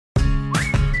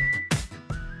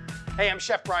Hey, I'm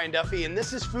Chef Brian Duffy, and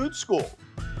this is Food School.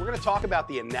 We're going to talk about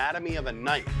the anatomy of a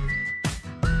knife.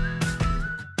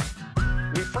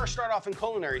 When you first start off in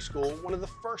culinary school, one of the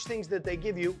first things that they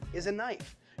give you is a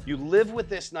knife. You live with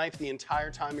this knife the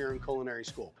entire time you're in culinary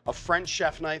school. A French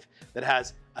chef knife that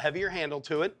has a heavier handle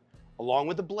to it, along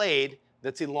with a blade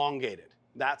that's elongated.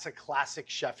 That's a classic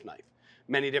chef knife.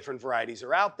 Many different varieties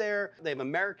are out there. They have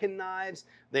American knives,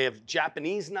 they have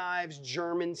Japanese knives,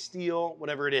 German steel,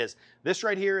 whatever it is. This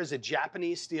right here is a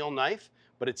Japanese steel knife,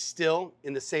 but it's still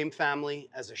in the same family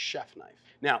as a chef knife.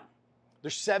 Now,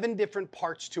 there's 7 different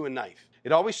parts to a knife.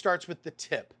 It always starts with the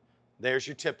tip. There's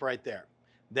your tip right there.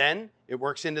 Then it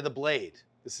works into the blade.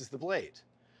 This is the blade.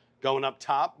 Going up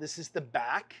top, this is the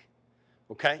back,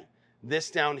 okay? This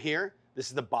down here, this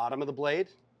is the bottom of the blade.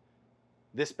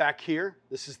 This back here,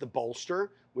 this is the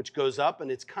bolster, which goes up and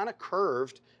it's kind of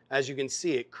curved. As you can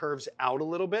see, it curves out a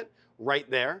little bit right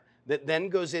there. That then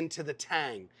goes into the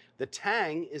tang. The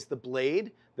tang is the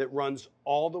blade that runs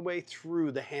all the way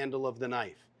through the handle of the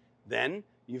knife. Then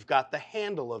you've got the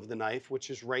handle of the knife, which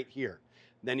is right here.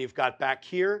 Then you've got back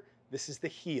here, this is the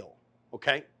heel,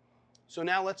 okay? So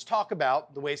now let's talk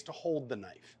about the ways to hold the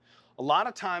knife. A lot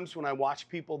of times when I watch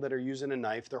people that are using a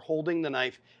knife, they're holding the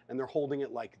knife and they're holding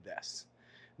it like this.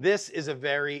 This is a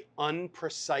very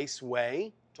unprecise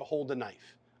way to hold a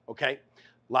knife, okay?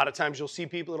 A lot of times you'll see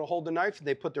people that'll hold the knife,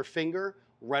 they put their finger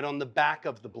right on the back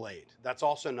of the blade. That's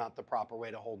also not the proper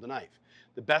way to hold the knife.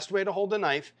 The best way to hold a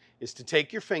knife is to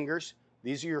take your fingers,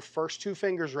 these are your first 2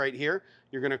 fingers right here,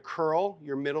 you're gonna curl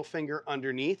your middle finger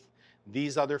underneath,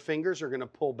 these other fingers are gonna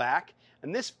pull back,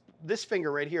 and this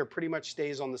finger right here pretty much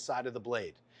stays on the side of the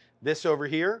blade. This over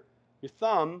here, your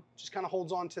thumb just kind of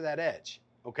holds on to that edge,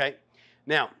 okay?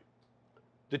 Now,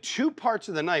 the 2 parts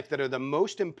of the knife that are the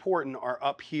most important are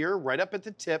up here, right up at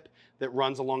the tip that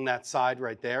runs along that side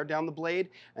right there down the blade,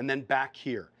 and then back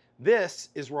here. This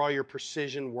is where all your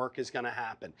precision work is gonna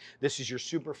happen. This is your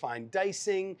super fine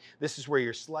dicing. This is where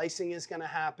your slicing is gonna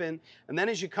happen. And then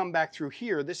as you come back through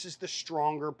here, this is the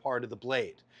stronger part of the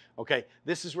blade. Okay,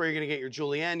 this is where you're gonna get your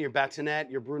julienne, your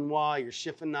bâtonnet, your brunoise, your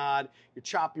chiffonade, your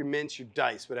chop, your mince, your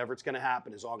dice, whatever it's gonna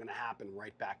happen is all gonna happen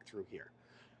right back through here.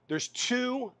 There's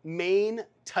 2 main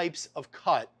types of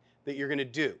cut that you're gonna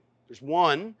do. There's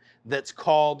one that's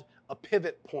called a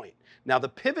pivot point. Now the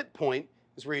pivot point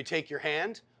is where you take your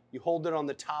hand, you hold it on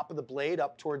the top of the blade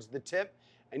up towards the tip,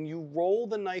 and you roll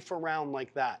the knife around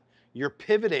like that. You're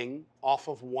pivoting off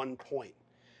of one point.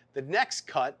 The next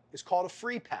cut is called a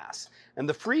free pass, and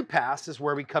the free pass is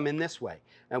where we come in this way,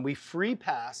 and we free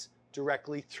pass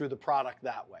directly through the product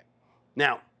that way.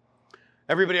 Now,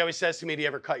 everybody always says to me, do you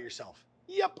ever cut yourself?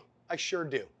 Yep, I sure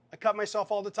do. I cut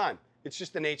myself all the time. It's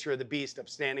just the nature of the beast of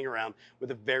standing around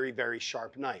with a very, very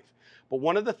sharp knife. But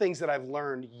one of the things that I've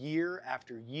learned year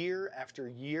after year after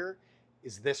year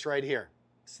is this right here.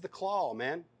 This is the claw,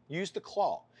 man. Use the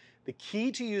claw. The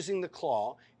key to using the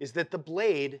claw is that the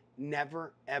blade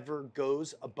never, ever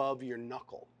goes above your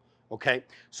knuckle, okay?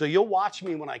 So you'll watch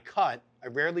me when I cut. I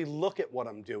rarely look at what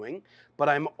I'm doing, but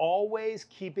I'm always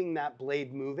keeping that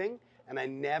blade moving, and I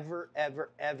never, ever,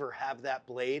 ever have that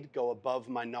blade go above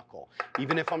my knuckle.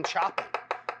 Even if I'm chopping,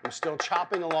 I'm still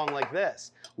chopping along like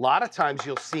this. A lot of times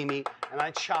you'll see me and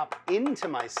I chop into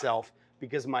myself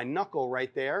because my knuckle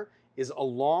right there is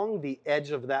along the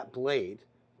edge of that blade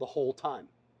the whole time,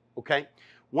 okay?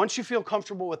 Once you feel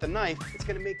comfortable with the knife, it's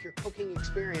gonna make your cooking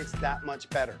experience that much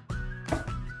better.